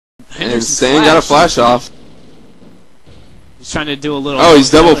And Stan got a flash off. He's trying to do a little. Oh,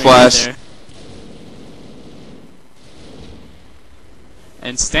 he's double flash. Right,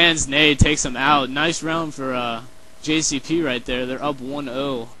 and Stan's nade takes him out. Nice round for jCp right there. They're up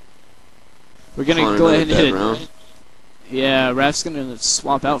 1-0. We're gonna go ahead and hit it. Round. Yeah, Raph's gonna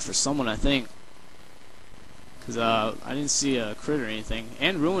swap out for someone, I think. Cause I didn't see a crit or anything,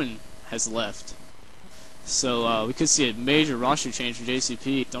 and Ruin has left. So we could see a major roster change for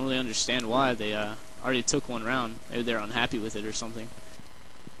jCp. Don't really understand why. They already took one round. Maybe they're unhappy with it or something.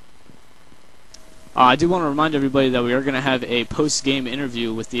 I do want to remind everybody that we are going to have a post-game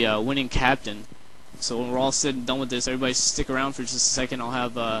interview with the winning captain. So when we're all said and done with this, everybody stick around for just a second. I'll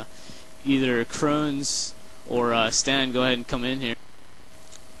have either Crohn's or Stan go ahead and come in here.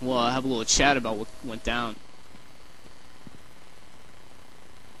 We'll have a little chat about what went down.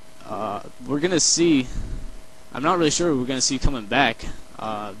 We're going to see... I'm not really sure who we're going to see coming back.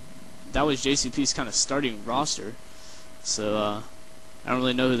 That was jCp's kind of starting roster. So... I don't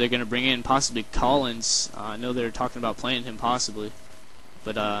really know who they're going to bring in. Possibly Collins. I know they're talking about playing him possibly.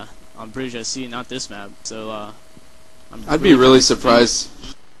 But on Bridge SC, not this map. So I'd be really surprised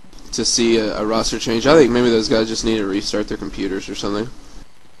to see a roster change. I think maybe those guys just need to restart their computers or something.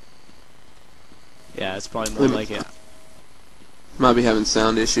 Yeah, it's probably more like it. Might be having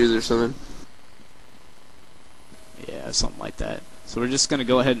sound issues or something. Yeah, something like that. So we're just going to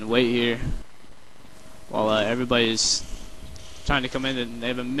go ahead and wait here while everybody's trying to come in, and they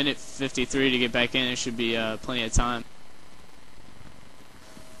have a minute 53 to get back in. There should be plenty of time.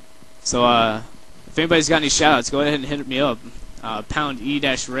 So if anybody's got any shoutouts, go ahead and hit me up. Pound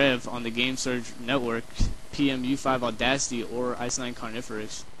E-Rev on the Game Surge Network, PM U5 Audacity, or Ice9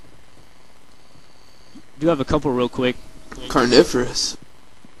 Carniferous. Do have a couple real quick. Carniferous?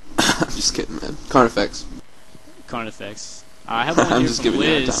 I'm just kidding, man. Carnifex. Carnifex. I have one here from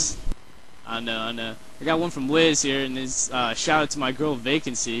Wiz. I know. I got one from Wiz here, and it's shout out to my girl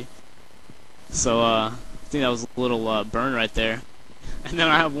Vacancy. So I think that was a little burn right there. And then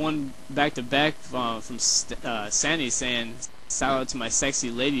I have one back to back from Sandy saying shout out to my sexy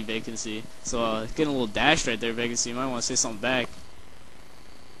lady Vacancy. So getting a little dash right there, Vacancy. You might want to say something back.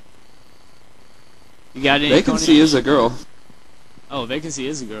 You got any? Vacancy is a girl. Oh, Vacancy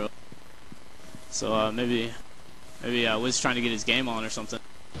is a girl. So maybe Wiz trying to get his game on or something.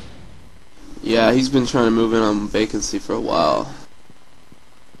 Yeah, he's been trying to move in on Vacancy for a while.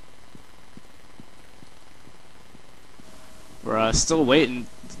 We're still waiting.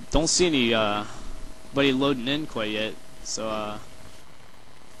 Don't see anybody loading in quite yet. So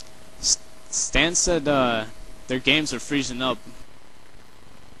Stan said their games are freezing up.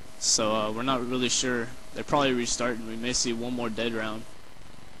 So we're not really sure. They're probably restarting. We may see one more dead round.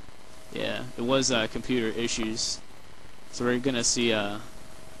 Yeah, it was computer issues. So we're gonna see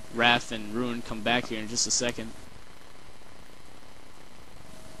Raph and Ruin come back here in just a second.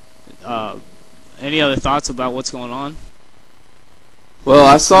 Any other thoughts about what's going on? Well,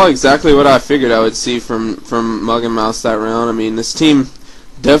 I saw exactly what I figured I would see from Mug and Mouse that round. I mean, this team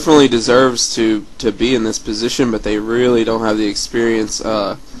definitely deserves to be in this position, but they really don't have the experience.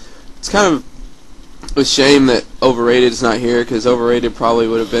 It's kind of a shame that Overrated is not here, because Overrated probably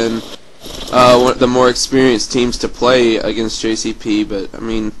would have been one of the more experienced teams to play against jCp. But I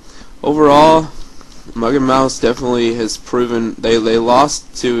mean, overall, Mug and Mouse definitely has proven they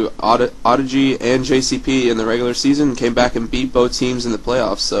lost to Audigy and jCp in the regular season, came back and beat both teams in the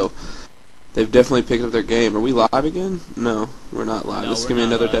playoffs. So they've definitely picked up their game. Are we live again? No, we're not live. This is gonna be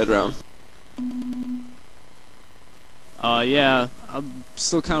another dead round. Yeah, I'm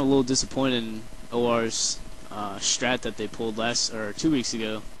still kind of a little disappointed in OR's strat that they pulled 2 weeks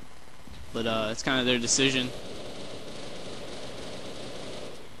ago. But it's kind of their decision.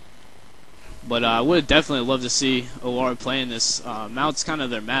 But I would definitely love to see OR playing this. Mout's kind of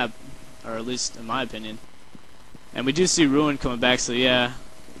their map, or at least in my opinion. And we do see Ruin coming back, so yeah,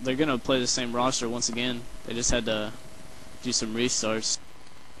 they're going to play the same roster once again. They just had to do some restarts.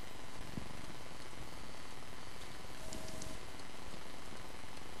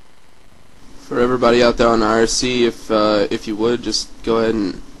 For everybody out there on IRC, if you would, just go ahead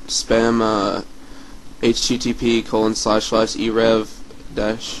and spam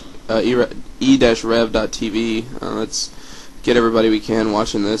http://erev-rev.tv. Let's get everybody we can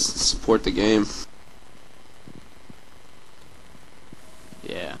watching this and support the game.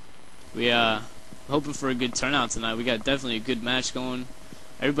 Yeah, we hoping for a good turnout tonight. We got definitely a good match going.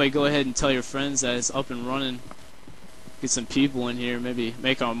 Everybody go ahead and tell your friends that it's up and running. Get some people in here, maybe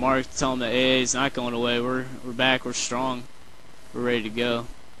make our mark, tell them that AA is not going away. We're back, we're strong, we're ready to go.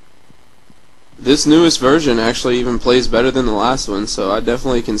 This newest version actually even plays better than the last one, so I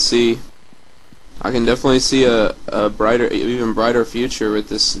definitely can see. I can definitely see a brighter, even brighter future with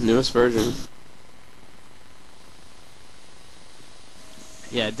this newest version.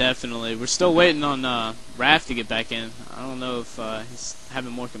 Yeah, definitely. We're still waiting on Raph to get back in. I don't know if he's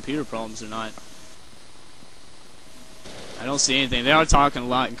having more computer problems or not. I don't see anything. They are talking a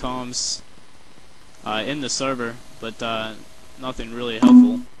lot in comms in the server, but nothing really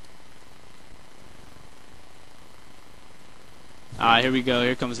helpful. Here we go.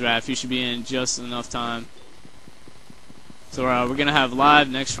 Here comes Raph. You should be in just enough time. So we're going to have live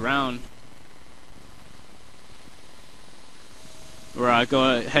next round. We're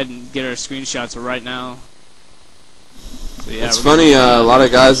go ahead and get our screenshots right now. So, yeah, it's funny, a lot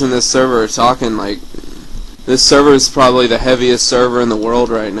of guys in this server are talking like this server is probably the heaviest server in the world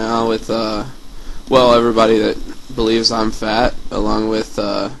right now with, well, everybody that believes I'm fat, along with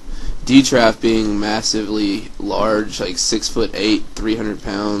D-Traf being massively large, like 6'8", 300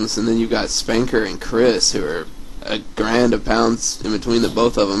 pounds, and then you got Spanker and Chris, who are a grand of pounds in between the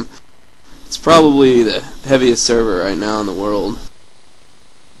both of them. It's probably the heaviest server right now in the world.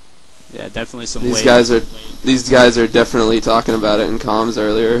 Yeah, definitely some these weight. These guys are definitely talking about it in comms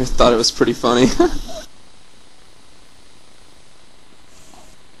earlier. Thought it was pretty funny.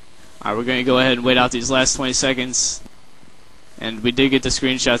 Alright, we're going to go ahead and wait out these last 20 seconds. And we did get the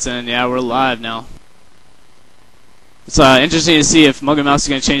screenshots in. Yeah, we're live now. It's interesting to see if Mug and Mouse is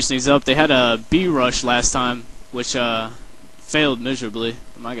going to change things up. They had a B rush last time, which failed miserably.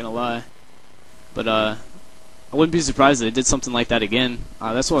 I'm not going to lie. But I wouldn't be surprised if they did something like that again.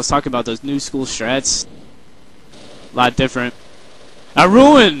 That's what I was talking about, those new school strats. A lot different.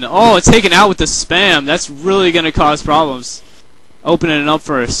 Ruin! Oh, it's taken out with the spam. That's really going to cause problems. Opening it up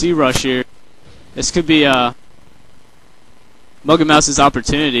for a C rush here. This could be Mug and Mouse's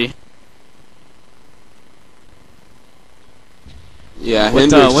opportunity. Yeah,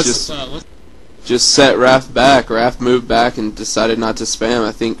 Hendrix just set Raph back. Raph moved back and decided not to spam.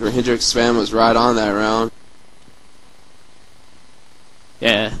 I think Hendrix' spam was right on that round.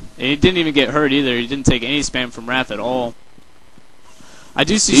 Yeah, and he didn't even get hurt either. He didn't take any spam from Raph at all. I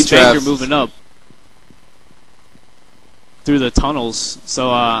do see Spanker moving up through the tunnels, so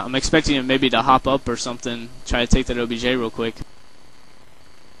I'm expecting him maybe to hop up or something, try to take that OBJ real quick,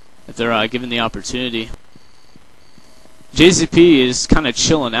 if they're given the opportunity. jCp is kind of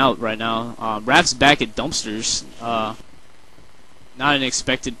chilling out right now. Raph's back at dumpsters. Not an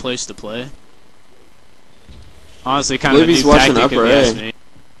expected place to play. Honestly, kind of a new watching tactic upper if you ask A. me.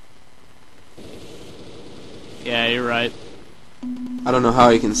 Yeah, you're right. I don't know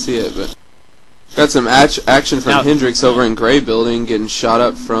how he can see it, but got some action from Hendrix over in Gray Building, getting shot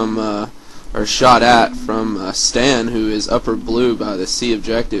up from, or shot at from Stan, who is upper blue by the C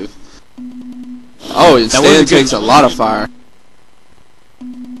objective. Oh, and Stan takes a lot of fire.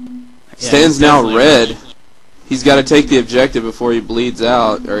 Stan's now red. He's got to take the objective before he bleeds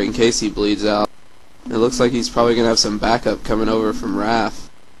out, or in case he bleeds out. It looks like he's probably going to have some backup coming over from Raph.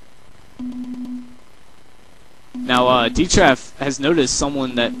 Now, D-Traf has noticed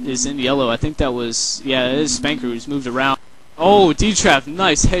someone that is in yellow. I think that was, yeah, it is Spanker who's moved around. Oh, D-Traf,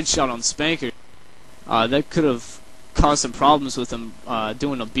 nice headshot on Spanker. That could have caused some problems with him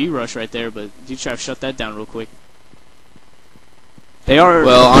doing a B rush right there, but D-Traf shut that down real quick. They are...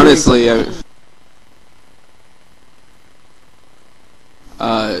 Well, honestly,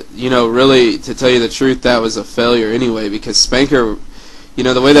 you know, really, to tell you the truth, that was a failure anyway, because Spanker... You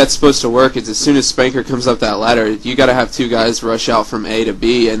know, the way that's supposed to work is as soon as Spanker comes up that ladder, you got to have two guys rush out from A to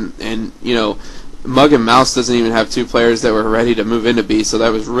B, and you know, Mug and Mouse doesn't even have two players that were ready to move into B, so that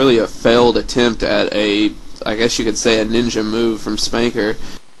was really a failed attempt at a, I guess you could say, a ninja move from Spanker.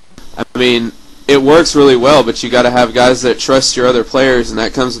 I mean, it works really well, but you got to have guys that trust your other players, and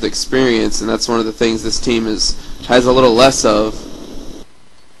that comes with experience, and that's one of the things this team has a little less of.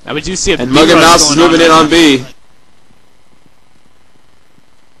 Now we do see and Mug and Mouse is moving in on B.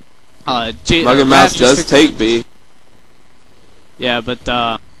 Mug and Mouse does take B. Yeah, but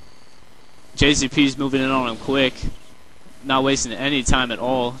jCp's moving in on him quick. Not wasting any time at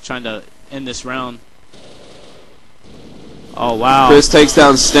all, trying to end this round. Oh, wow. Chris takes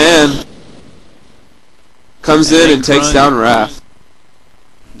down Stan. Comes in and takes down Raph.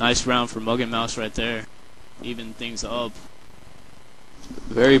 Nice round for Mug and Mouse right there. Even things up.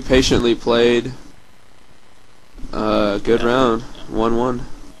 Very patiently played. Good round. 1-1.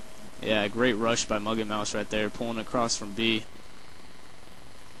 Yeah, great rush by Mug and Mouse right there, pulling across from B.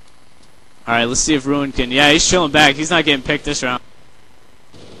 Alright, let's see if Ruin can... Yeah, he's chilling back. He's not getting picked this round.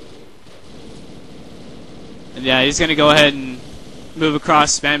 And yeah, he's going to go ahead and move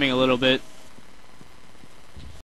across, spamming a little bit.